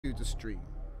to the stream.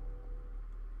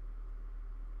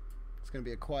 It's going to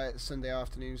be a quiet Sunday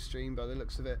afternoon stream by the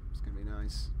looks of it. It's going to be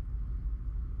nice.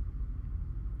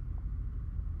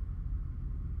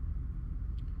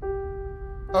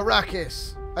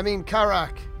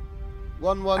 Kharak.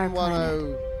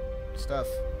 1110 stuff.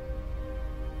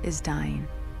 Is dying.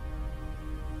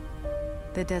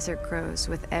 The desert grows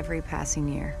with every passing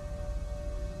year.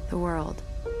 The world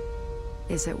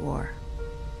is at war.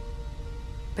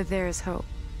 But there is hope.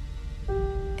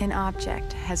 An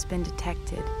object has been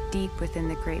detected deep within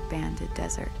the Great Banded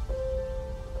Desert.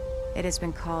 It has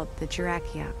been called the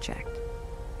Jiraki Object,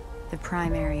 the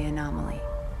primary anomaly.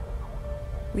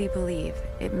 We believe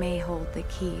it may hold the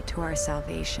key to our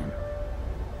salvation.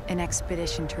 An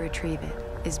expedition to retrieve it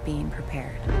is being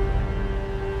prepared.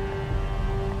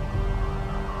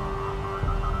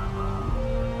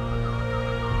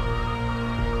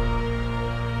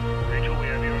 Rachel, we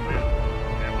have you in there.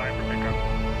 Stand by for pickup.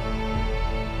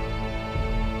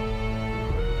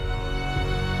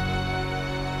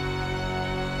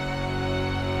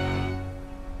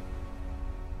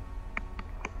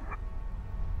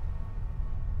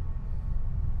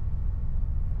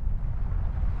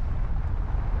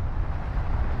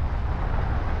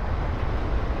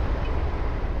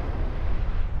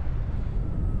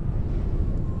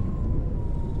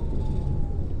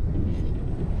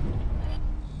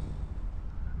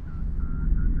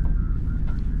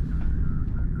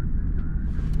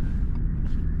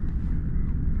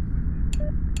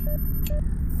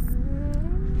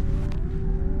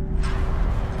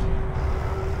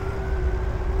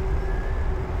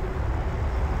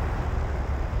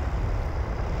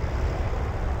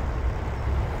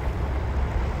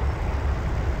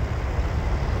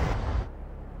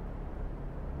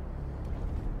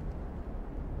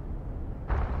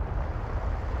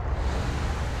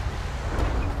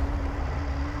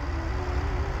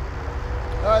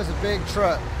 That is a big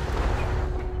truck.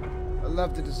 I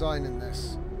love the design in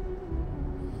this.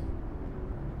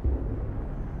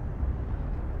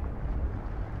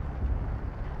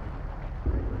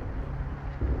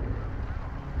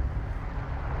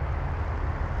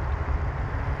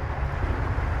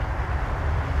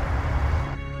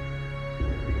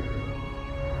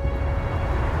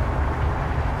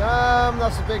 Damn,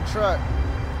 that's a big truck.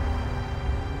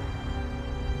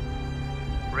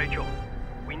 Rachel,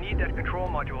 we need that control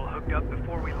module hooked up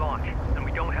before we launch, and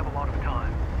we don't have a lot of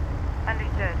time.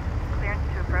 Understood.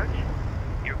 Clearance to approach?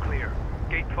 You're clear.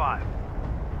 Gate 5.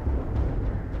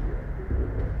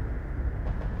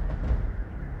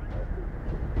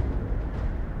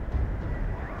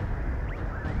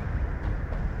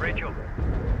 Rachel,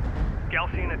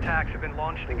 Galcian attacks have been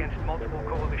launched against multiple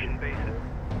coalition bases.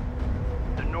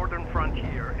 The northern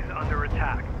frontier is under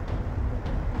attack.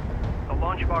 The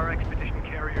launch of our expedition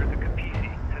carrier, the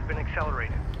Kapisi, has been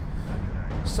accelerated.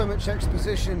 So much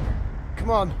exposition. Come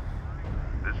on.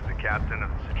 This is the captain of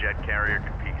the jet carrier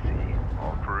Kapisi.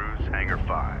 All crews, Hangar 5.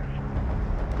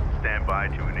 Stand by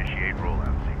to initiate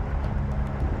rollout sequence.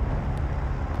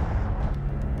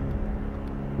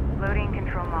 Loading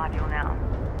control module now.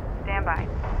 Stand by.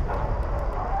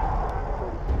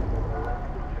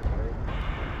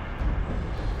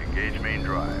 Engage main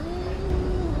drive.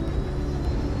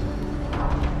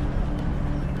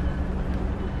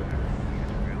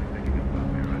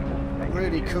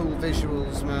 Really cool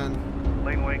visuals, man.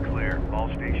 Laneway clear. All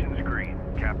stations green.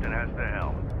 Captain has the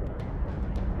helm.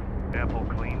 Ample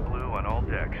clean blue on all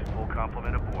decks. Full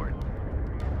complement aboard.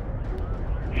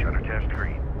 Shutter test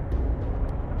green.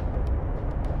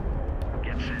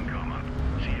 Get CENTCOM up.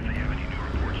 See if they have any new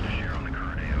reports to share on the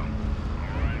current AO.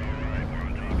 Alright, we're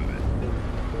on top of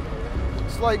it.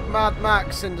 It's like Mad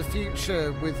Max in the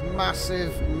future with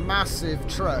massive, massive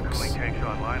trucks. Cycling tanks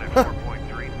online at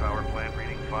 4.3. Power plant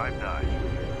reading 5.9.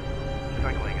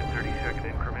 Cycling in 30-second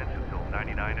increments until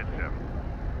 99 at 7.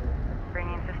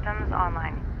 Bringing systems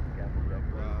online.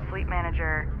 Fleet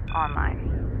manager online.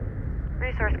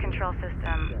 Resource control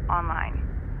system online.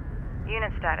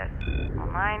 Unit status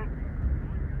online.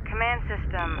 Command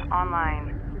system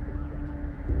online.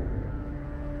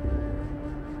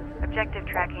 Objective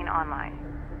tracking online.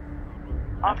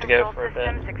 All control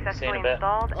systems successfully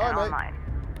installed and online.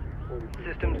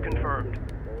 Systems confirmed.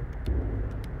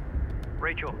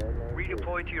 Rachel,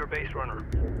 redeploy to your base runner.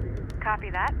 Copy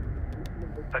that.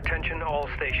 Attention all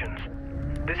stations.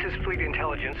 This is fleet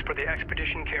intelligence for the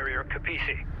expedition carrier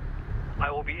Kapisi. I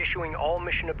will be issuing all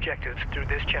mission objectives through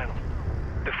this channel.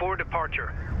 Before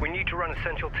departure, we need to run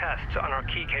essential tests on our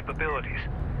key capabilities: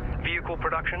 vehicle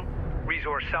production,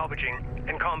 resource salvaging,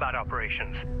 and combat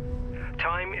operations.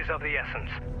 Time is of the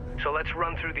essence, so let's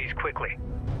run through these quickly.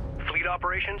 Fleet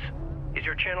operations, Is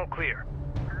your channel clear?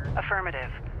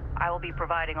 Affirmative. I will be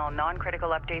providing all non-critical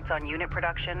updates on unit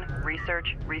production,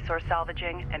 research, resource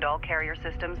salvaging, and all carrier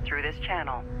systems through this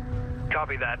channel.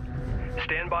 Copy that.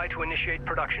 Stand by to initiate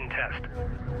production test.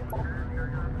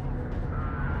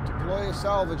 Deploy a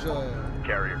salvager.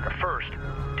 Carrier. First,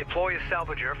 deploy a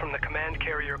salvager from the command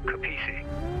carrier Kapisi.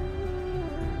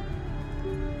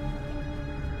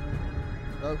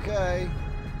 Okay.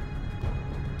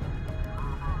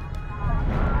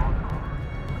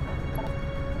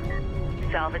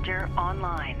 Salvager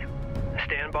online.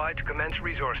 Stand by to commence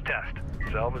resource test.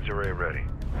 Salvage array ready.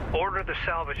 Order the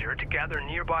salvager to gather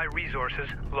nearby resources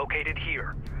located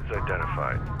here. It's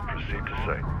identified. Proceed to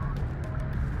site.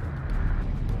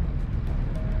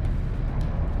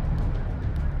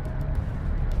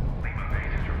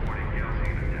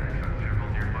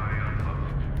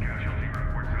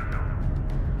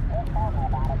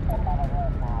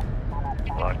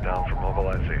 Lockdown for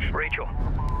mobilization. Rachel,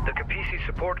 the Kapisi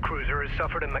support cruiser has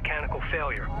suffered a mechanical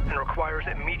failure and requires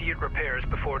immediate repairs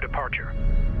before departure.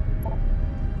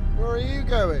 Where are you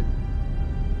going?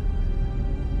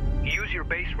 Use your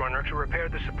base runner to repair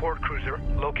the support cruiser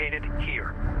located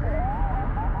here.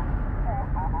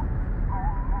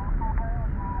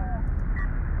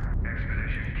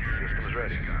 Systems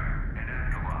ready.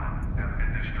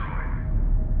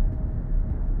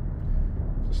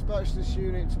 Dispatch this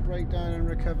unit to break down and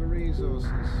recover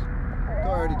resources. I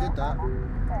already did that.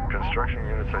 Construction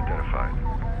units identified.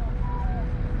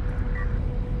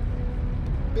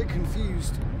 Bit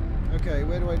confused. Okay,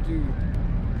 where do I do?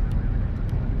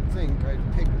 I think I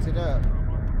picked it up.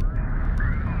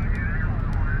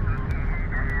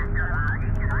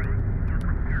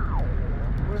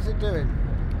 What is it doing?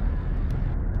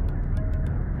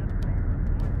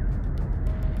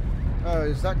 Oh,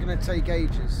 is that going to take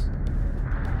ages?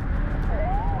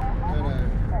 Don't know.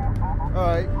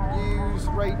 Alright, use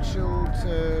Rachel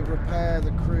to repair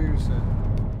the cruiser.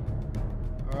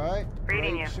 Alright,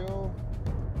 Rachel.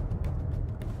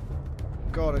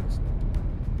 Got it.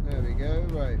 There we go.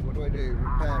 Right, what do I do?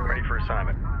 Repair it. Ready for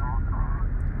assignment.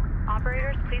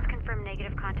 Operators, please confirm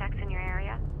negative contacts in your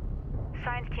area.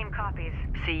 Science team copies.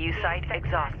 CU site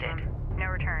exhausted. No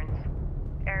returns.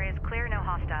 Area's clear, no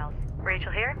hostiles.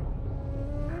 Rachel here?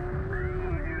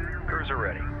 Cruiser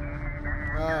ready.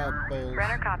 Ah, balls.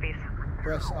 Runner copies.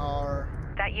 Press R.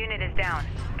 That unit is down.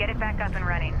 Get it back up and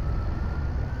running.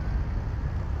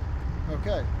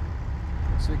 Okay.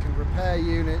 So we can repair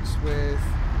units with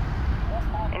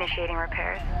Initiating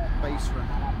repairs. base run.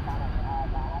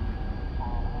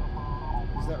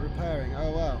 Is that repairing?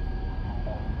 Oh wow.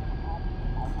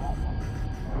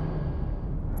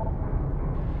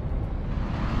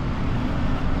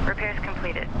 Repairs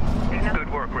completed.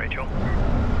 Good work, Rachel.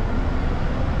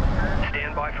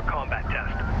 Stand by for combat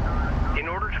test. In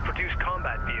order to produce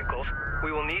combat vehicles,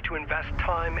 we will need to invest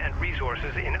time and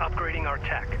resources in upgrading our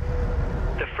tech.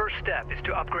 The first step is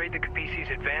to upgrade the Kapisi's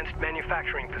advanced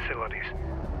manufacturing facilities.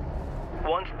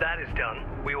 Once that is done,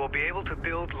 we will be able to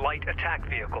build light attack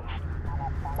vehicles.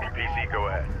 Kapisi, go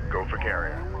ahead. Go for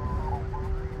carrier.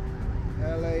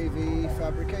 LAV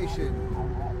fabrication.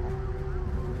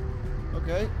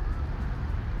 Okay.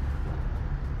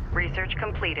 Research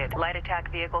completed. Light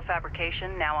attack vehicle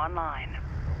fabrication now online.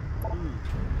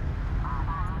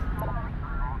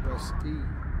 Press E.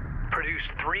 Produce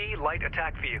 3 light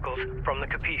attack vehicles from the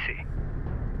Kapisi.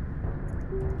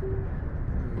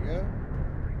 There we go.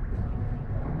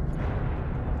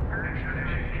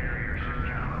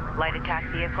 Light attack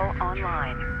vehicle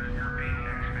online.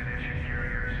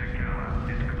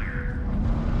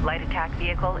 Light attack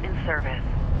vehicle in service.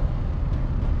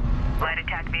 Light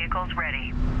attack vehicles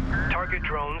ready. Target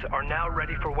drones are now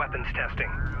ready for weapons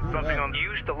testing.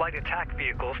 Use the light attack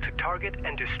vehicles to target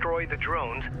and destroy the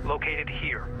drones located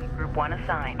here. Group 1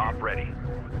 assigned. Op ready.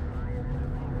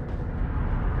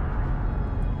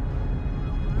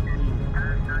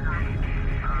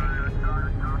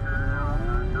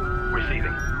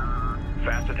 Receiving.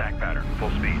 Fast attack pattern.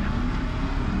 Full speed.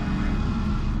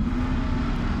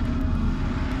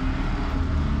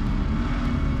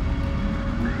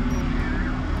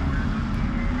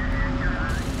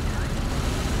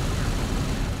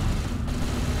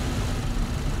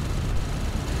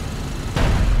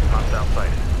 Hostile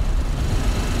sighted.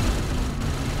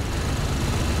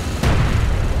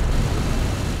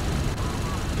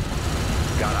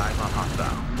 Got eyes on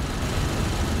hostile.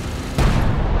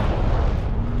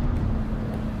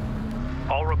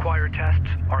 All required tests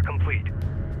are complete.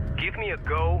 Give me a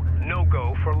go,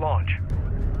 no-go for launch.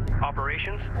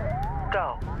 Operations?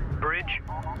 Go. Bridge?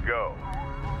 Go.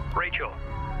 Rachel?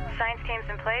 Science team's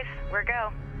in place. We're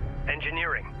go.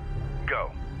 Engineering?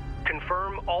 Go.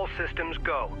 Confirm all systems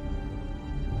go.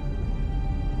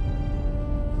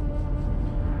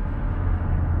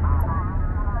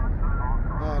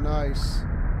 Oh, nice.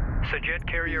 Sajet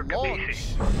Carrier Launch.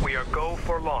 Kapisi. We are go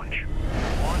for launch.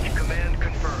 Launch command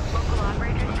confirmed. Local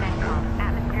operators, CENTCOM.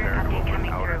 Atmospheric update coming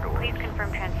outer through. doors. Please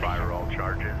confirm transmission. Fire all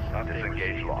charges.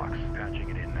 Disengage locks. Patching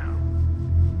it in now.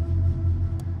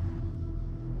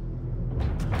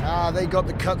 Ah, they got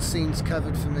the cutscenes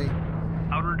covered for me.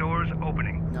 Outer doors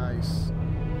opening. Nice.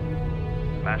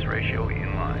 Mass ratio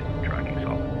in line. Tracking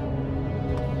solid.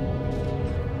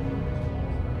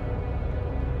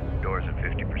 Doors at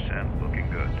 50%. Looking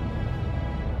good.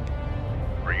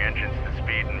 Bring engines to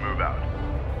speed and move out.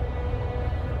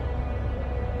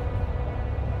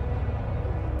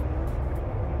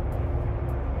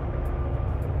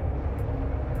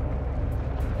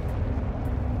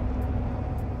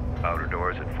 Outer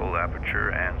doors at full aperture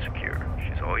and secure.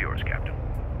 She's all yours, Captain.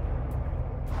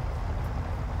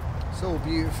 It's all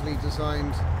beautifully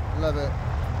designed. Love it.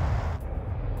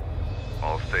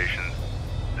 All stations,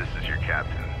 this is your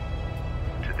captain.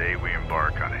 Today we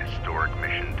embark on a historic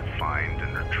mission to find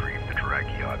and retrieve the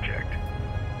Kharaki object.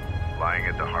 Lying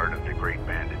at the heart of the Great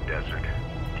Banded Desert,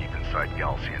 deep inside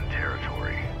Galcian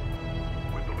territory,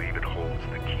 we believe it holds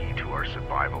the key to our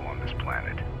survival on this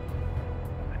planet.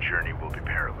 The journey will be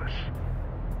perilous,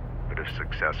 but if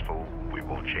successful, we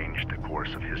will change the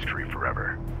course of history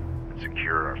forever and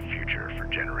secure our future for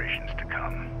generations to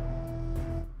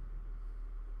come.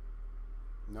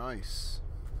 Nice.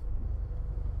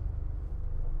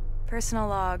 Personal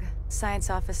log, Science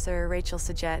Officer Rachel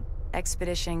Sajet,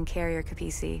 Expedition Carrier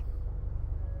Kapisi.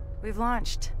 We've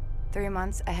launched 3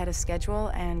 months ahead of schedule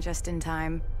and just in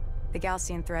time. The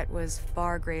Galcian threat was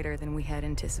far greater than we had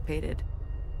anticipated.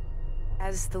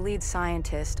 As the lead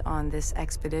scientist on this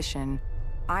expedition,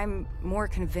 I'm more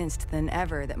convinced than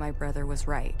ever that my brother was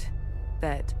right.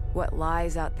 That what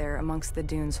lies out there amongst the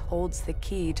dunes holds the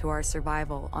key to our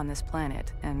survival on this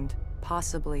planet, and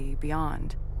possibly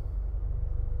beyond.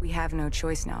 We have no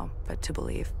choice now but to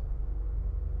believe.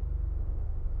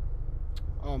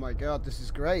 Oh my god, this is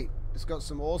great. It's got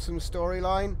some awesome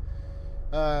storyline.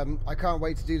 I can't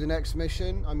wait to do the next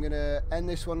mission. I'm going to end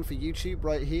this one for YouTube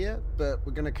right here, but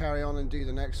we're going to carry on and do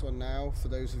the next one now for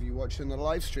those of you watching the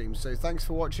live stream. So thanks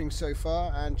for watching so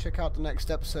far, and check out the next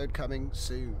episode coming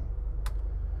soon.